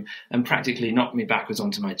the room and practically knocked me backwards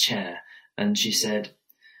onto my chair. And she said,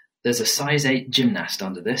 "There's a size 8 gymnast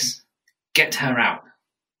under this. Get her out."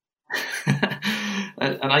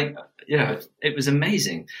 and it was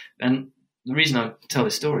amazing. And the reason I tell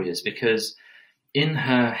this story is because in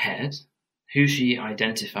her head, who she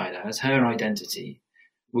identified as, her identity,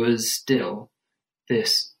 was still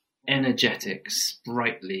this energetic,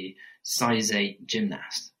 sprightly, size 8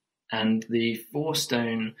 gymnast. And the 4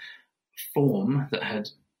 stone form that had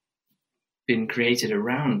been created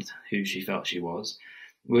around who she felt she was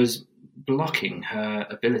blocking her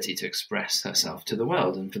ability to express herself to the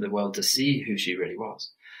world and for the world to see who she really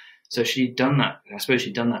was. So she'd done that. I suppose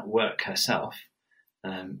she'd done that work herself,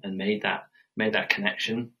 and made that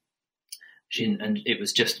connection. And it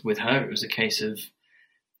was just with her. It was a case of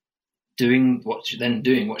doing what she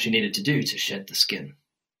needed to do to shed the skin.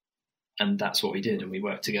 And that's what we did. And we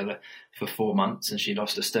worked together for 4 months, and she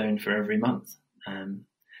lost a stone for every month. And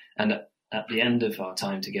at the end of our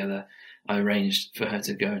time together, I arranged for her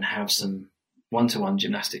to go and have some one-to-one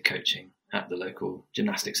gymnastic coaching at the local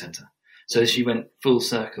gymnastic centre. So she went full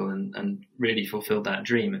circle and really fulfilled that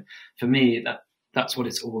dream. For me, that's what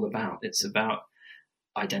it's all about. It's about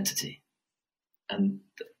identity. And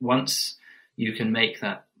once you can make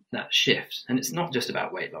that shift, and it's not just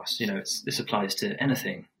about weight loss, this applies to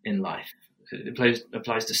anything in life. It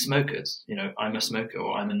applies to smokers. I'm a smoker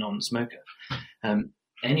or I'm a non-smoker.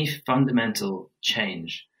 Any fundamental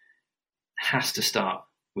change has to start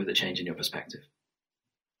with a change in your perspective.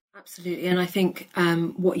 Absolutely, and I think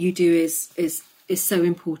what you do is so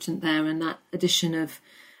important there, and that addition of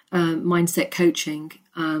mindset coaching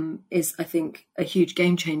is, I think, a huge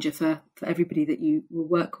game changer for everybody that you will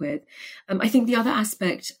work with. I think the other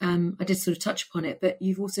aspect, I did sort of touch upon it, but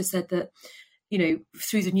you've also said that,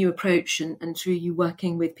 through the new approach and through you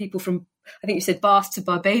working with people from, I think you said Bath to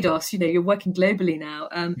Barbados, you're working globally now,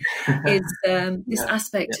 is this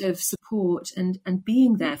aspect of support and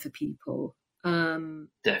being there for people.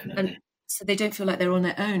 Definitely. And so they don't feel like they're on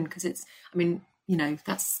their own, because it's, I mean,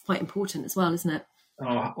 that's quite important as well, isn't it?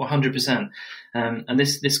 Oh, 100%. And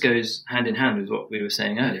this goes hand in hand with what we were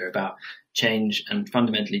saying earlier about change and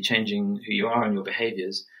fundamentally changing who you are and your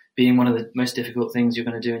behaviors being one of the most difficult things you're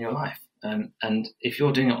going to do in your life. And if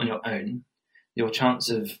you're doing it on your own, your chance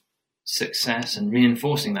of success and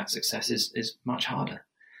reinforcing that success is much harder.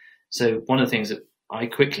 So one of the things that I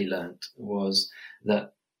quickly learned was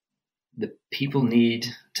that the people need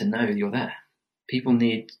to know you're there. People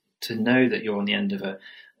need to know that you're on the end of a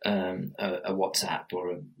WhatsApp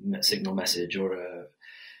or a Signal message or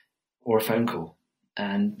a phone call.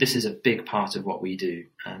 And this is a big part of what we do.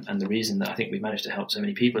 And the reason that I think we've managed to help so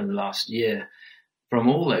many people in the last year from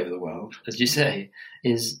all over the world, as you say,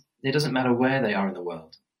 is it doesn't matter where they are in the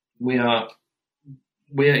world. We're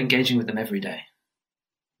engaging with them every day.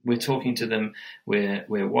 We're talking to them. We're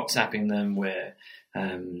WhatsApping them. We're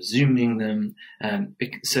Zooming them,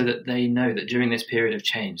 so that they know that during this period of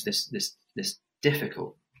change, this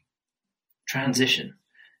difficult transition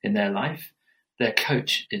in their life, their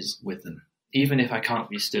coach is with them. Even if I can't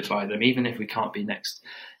be stood by them, even if we can't be next,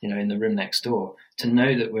 in the room next door, to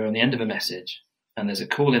know that we're on the end of a message and there's a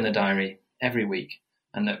call in the diary every week,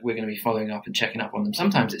 and that we're going to be following up and checking up on them.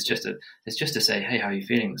 Sometimes it's just to say, hey, how are you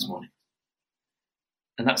feeling this morning?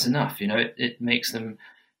 And that's enough. It makes them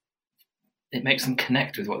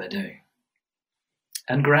connect with what they're doing.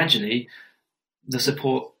 And gradually, the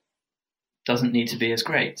support doesn't need to be as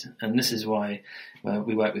great. And this is why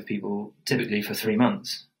we work with people typically for 3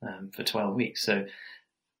 months, for 12 weeks. So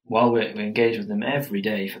while we engage with them every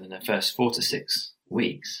day for the first 4 to 6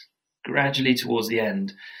 weeks, gradually towards the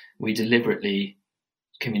end, we deliberately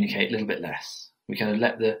communicate a little bit less. We kind of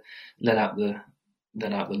let out the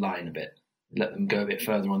line a bit, let them go a bit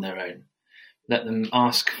further on their own. Let them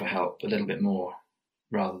ask for help a little bit more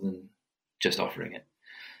rather than just offering it.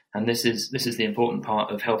 And this is the important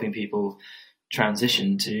part of helping people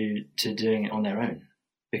transition to doing it on their own.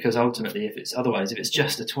 Because ultimately, if it's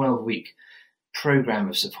just a 12-week program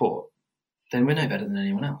of support, then we're no better than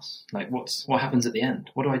anyone else. Like, what happens at the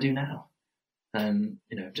end? What do I do now?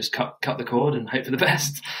 Just cut the cord and hope for the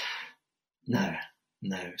best? No.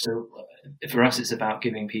 So for us, it's about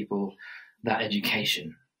giving people that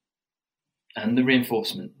education and the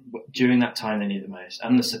reinforcement during that time they need the most,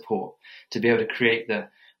 and the support to be able to create the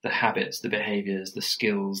habits, the behaviors, the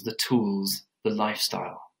skills, the tools, the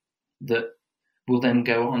lifestyle that will then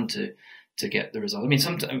go on to get the result. I mean,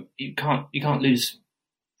 sometimes you can't lose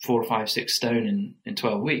 4 or 5, 6 stone in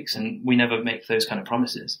 12 weeks, and we never make those kind of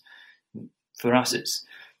promises. For us,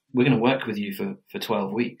 we're going to work with you for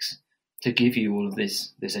 12 weeks to give you all of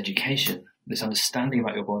this education, this understanding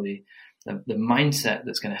about your body, the mindset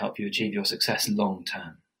that's going to help you achieve your success long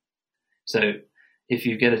term. So if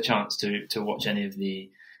you get a chance to watch any of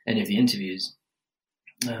the interviews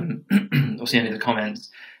or see any of the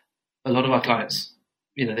comments, a lot of our clients,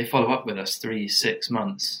 they follow up with us 3-6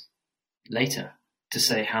 months later to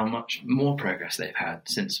say how much more progress they've had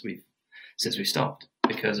since we stopped,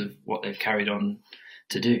 because of what they've carried on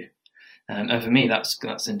to do. And for me,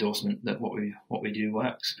 that's endorsement that what we do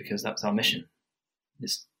works, because that's our mission,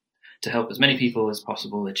 is to help as many people as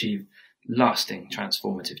possible achieve lasting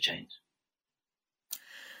transformative change.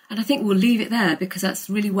 And I think we'll leave it there, because that's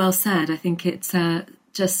really well said. I think it's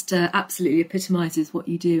just absolutely epitomises what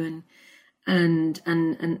you do and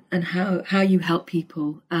how you help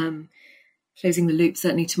people. Closing the loop,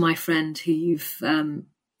 certainly, to my friend who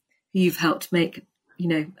you've helped make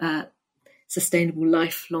sustainable,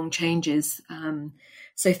 lifelong changes.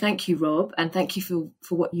 So thank you, Rob, and thank you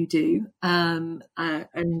for what you do. And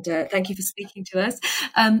thank you for speaking to us.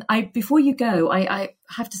 Before you go, I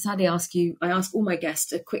have to sadly ask you, I ask all my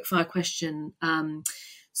guests a quick fire question.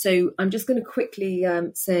 So I'm just going to quickly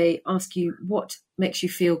ask you, what makes you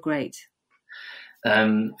feel great?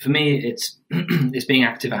 For me, it's being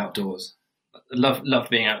active outdoors. I love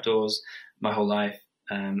being outdoors my whole life.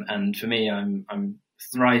 And for me, I'm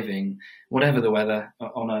thriving, whatever the weather.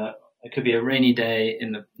 It could be a rainy day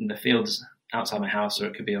in the fields outside my house, or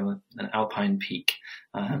it could be on an alpine peak.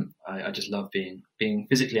 I just love being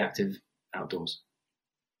physically active outdoors.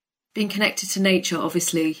 Being connected to nature,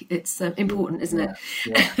 obviously, it's important, isn't it?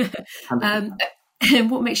 Yeah. And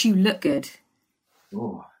what makes you look good?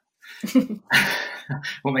 Oh.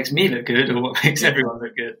 What makes me look good, or what makes everyone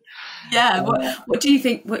look good? Yeah. What do you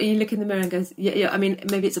think? What you look in the mirror and goes, yeah. I mean,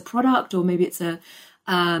 maybe it's a product, or maybe it's a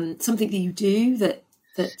something that you do that.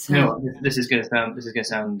 No, this is going to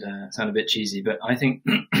sound a bit cheesy, but I think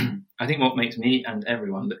what makes me and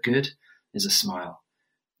everyone look good is a smile.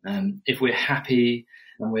 If we're happy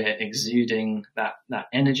and we're exuding that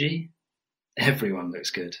energy, everyone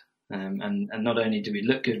looks good. And not only do we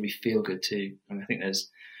look good, we feel good too. And I think there's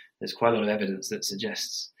quite a lot of evidence that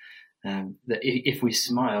suggests that if we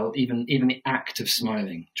smile, even the act of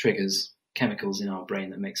smiling triggers chemicals in our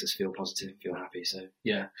brain that makes us feel positive, feel happy. So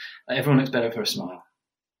yeah, everyone looks better for a smile.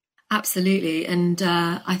 Absolutely. And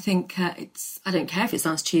I think I don't care if it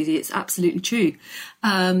sounds cheesy, it's absolutely true.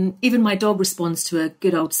 Even my dog responds to a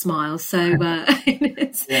good old smile. So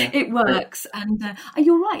it works. And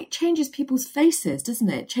you're right, it changes people's faces, doesn't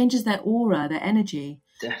it? It changes their aura, their energy.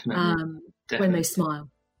 Definitely. When they smile.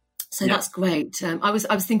 So that's great. I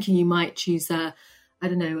was thinking you might choose a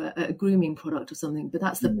grooming product or something, but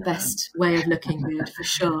that's the best way of looking good for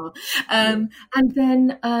sure. And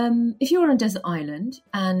then if you're on a desert island,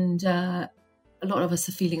 and a lot of us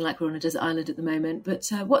are feeling like we're on a desert island at the moment, but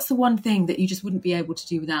what's the one thing that you just wouldn't be able to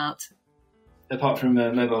do without? Apart from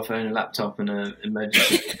a mobile phone, a laptop, and an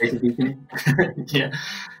emergency data beacon. Yeah.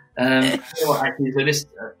 Actually, so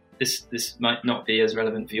this might not be as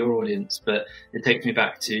relevant for your audience, but it takes me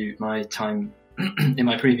back to my time in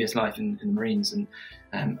my previous life in the Marines, and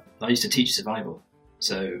I used to teach survival.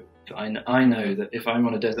 So I know that if I'm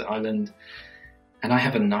on a desert island and I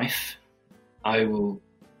have a knife, I will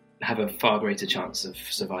have a far greater chance of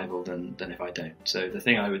survival than if I don't. So the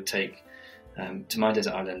thing I would take to my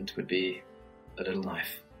desert island would be a little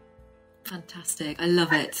knife. Fantastic. I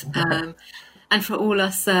love it. And for all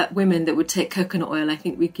us women that would take coconut oil, I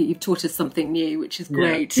think you've taught us something new, which is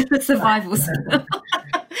great. Survival skill.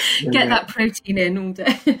 Get that protein in all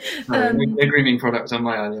day. No grooming products on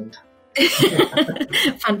my island.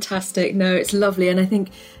 Fantastic. No, it's lovely. And I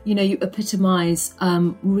think, you epitomise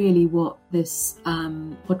really what this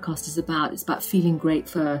podcast is about. It's about feeling great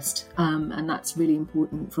first. And that's really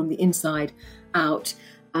important from the inside out.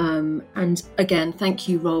 And again, thank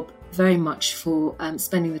you, Rob, very much for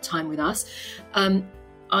spending the time with us.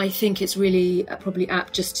 I think it's really probably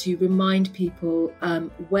apt just to remind people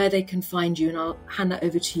where they can find you, and I'll hand that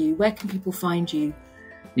over to you. Where can people find you?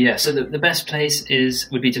 Yeah, so the best place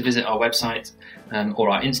would be to visit our website or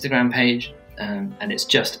our Instagram page, and it's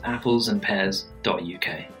just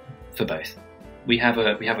applesandpears.uk for both. We have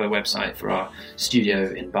a website for our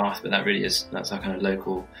studio in Bath, but that's our kind of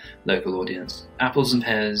local audience.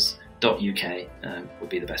 Applesandpears.uk would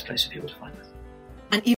be the best place for people to find us. And